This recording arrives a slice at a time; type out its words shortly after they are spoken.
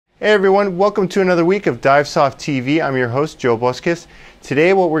Hey everyone, welcome to another week of Divesoft TV. I'm your host, Joe Boskis.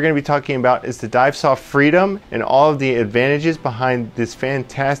 Today what we're going to be talking about is the Divesoft Freedom and all of the advantages behind this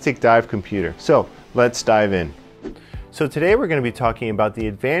fantastic dive computer. So let's dive in. So today we're going to be talking about the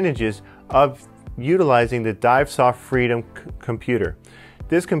advantages of utilizing the Divesoft Freedom computer.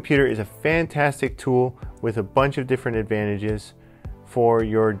 This computer is a fantastic tool with a bunch of different advantages for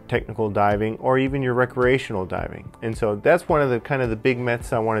your technical diving or even your recreational diving. And so that's one of the big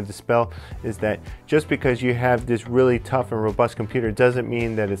myths I want to dispel, is that just because you have this really tough and robust computer doesn't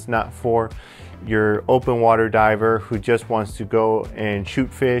mean that it's not for your open water diver who just wants to go and shoot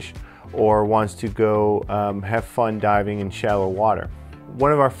fish or wants to go have fun diving in shallow water.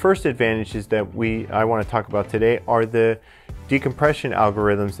 One of our first advantages that I want to talk about today are the decompression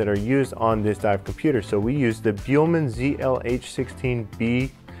algorithms that are used on this dive computer. So we use the Buhlmann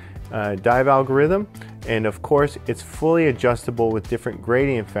ZLH16B dive algorithm, and of course it's fully adjustable with different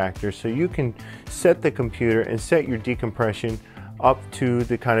gradient factors, so you can set the computer and set your decompression up to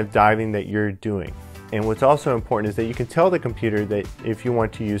the kind of diving that you're doing. And what's also important is that you can tell the computer that if you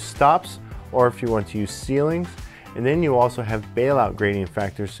want to use stops or if you want to use ceilings, and then you also have bailout gradient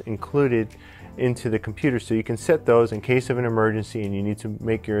factors included into the computer, so you can set those in case of an emergency and you need to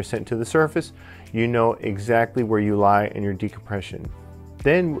make your ascent to the surface. You know exactly where you lie in your decompression.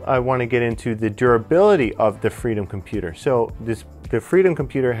 Then I want to get into the durability of the Freedom computer. So the Freedom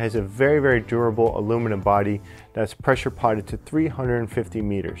computer has a very durable aluminum body that's pressure potted to 350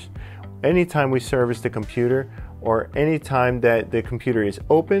 meters. Anytime we service the computer or anytime that the computer is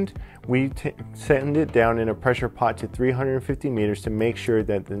opened, we send it down in a pressure pot to 350 meters to make sure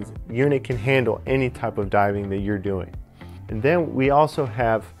that the unit can handle any type of diving that you're doing. And then we also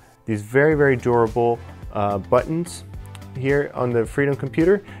have these very durable buttons here on the Freedom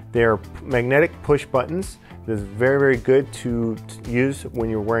computer. They are magnetic push buttons. This is very good to use when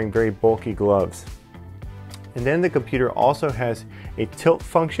you're wearing very bulky gloves. And then the computer also has a tilt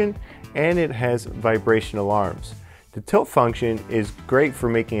function and it has vibration alarms. The tilt function is great for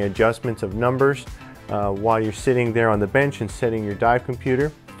making adjustments of numbers while you're sitting there on the bench and setting your dive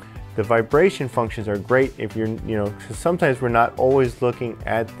computer. The vibration functions are great if you're, because sometimes we're not always looking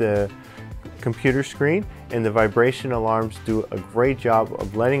at the computer screen, and the vibration alarms do a great job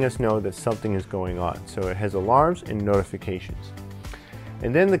of letting us know that something is going on. So it has alarms and notifications.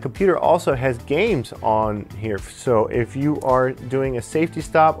 And then the computer also has games on here. So if you are doing a safety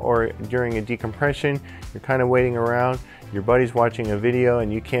stop or during a decompression, you're kind of waiting around, your buddy's watching a video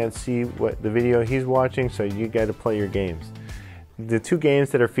and you can't see what the video he's watching, so you got to play your games. The two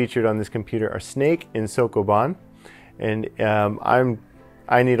games that are featured on this computer are Snake and Sokoban. And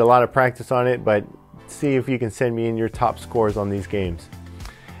I need a lot of practice on it, but see if you can send me in your top scores on these games.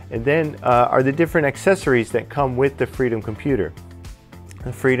 And then are the different accessories that come with the Freedom computer.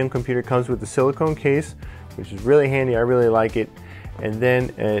 The Freedom computer comes with the silicone case, which is really handy. I really like it. And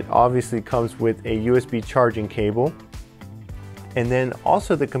then it obviously comes with a USB charging cable. And then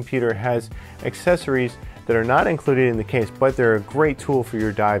also the computer has accessories that are not included in the case, but they're a great tool for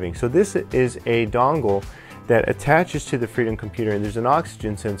your diving. So this is a dongle that attaches to the Freedom computer, and there's an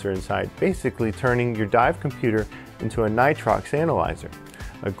oxygen sensor inside, basically turning your dive computer into a nitrox analyzer.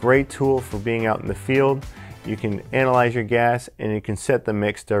 A great tool for being out in the field. You can analyze your gas and you can set the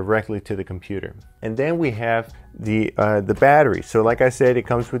mix directly to the computer. And then we have the battery. So like I said, it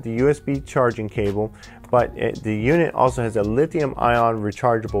comes with the USB charging cable, but the unit also has a lithium-ion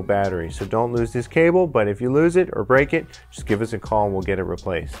rechargeable battery. So don't lose this cable, but if you lose it or break it, just give us a call and we'll get it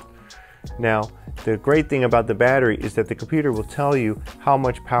replaced. Now, the great thing about the battery is that the computer will tell you how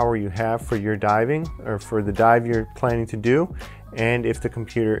much power you have for your diving or for the dive you're planning to do, and if the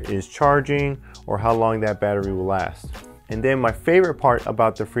computer is charging or how long that battery will last. And then my favorite part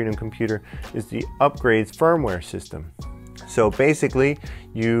about the Freedom computer is the upgrades firmware system. So basically,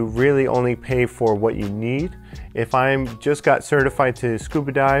 you really only pay for what you need. If I'm just got certified to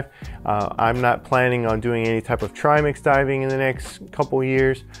scuba dive, I'm not planning on doing any type of trimix diving in the next couple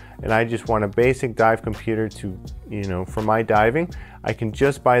years, and I just want a basic dive computer to, for my diving, I can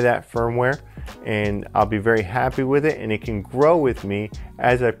just buy that firmware and I'll be very happy with it, and it can grow with me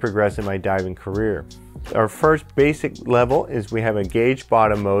as I progress in my diving career. Our first basic level is we have a gauge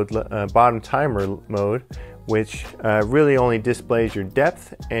bottom mode, bottom timer mode, which really only displays your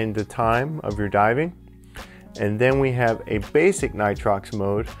depth and the time of your diving. And then we have a basic nitrox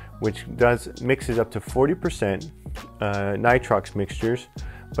mode, which mixes up to 40% nitrox mixtures,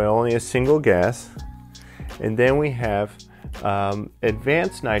 but only a single gas. And then we have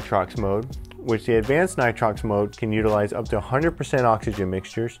advanced nitrox mode, which the advanced nitrox mode can utilize up to 100% oxygen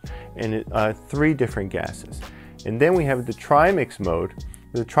mixtures and 3 different gases. And then we have the trimix mode,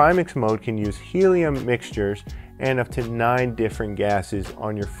 The trimix mode can use helium mixtures and up to 9 different gases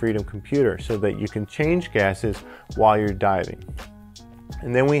on your Freedom computer so that you can change gases while you're diving.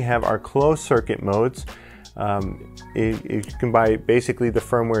 And then we have our closed circuit modes. You can buy, basically the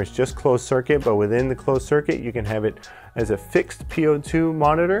firmware is just closed circuit, but within the closed circuit you can have it as a fixed PO2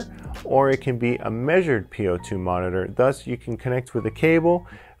 monitor, or it can be a measured PO2 monitor. Thus you can connect with a cable,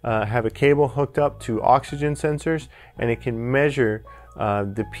 have a cable hooked up to oxygen sensors, and it can measure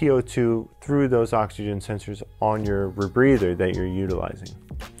the PO2 through those oxygen sensors on your rebreather that you're utilizing.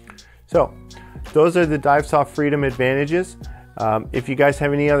 So those are the Divesoft Freedom advantages. If you guys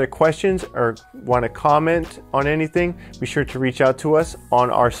have any other questions or want to comment on anything, be sure to reach out to us on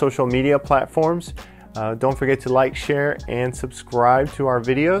our social media platforms. Don't forget to like, share, and subscribe to our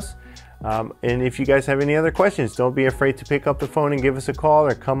videos. And if you guys have any other questions, don't be afraid to pick up the phone and give us a call,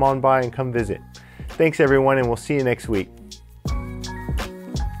 or come on by and come visit. Thanks everyone, and we'll see you next week.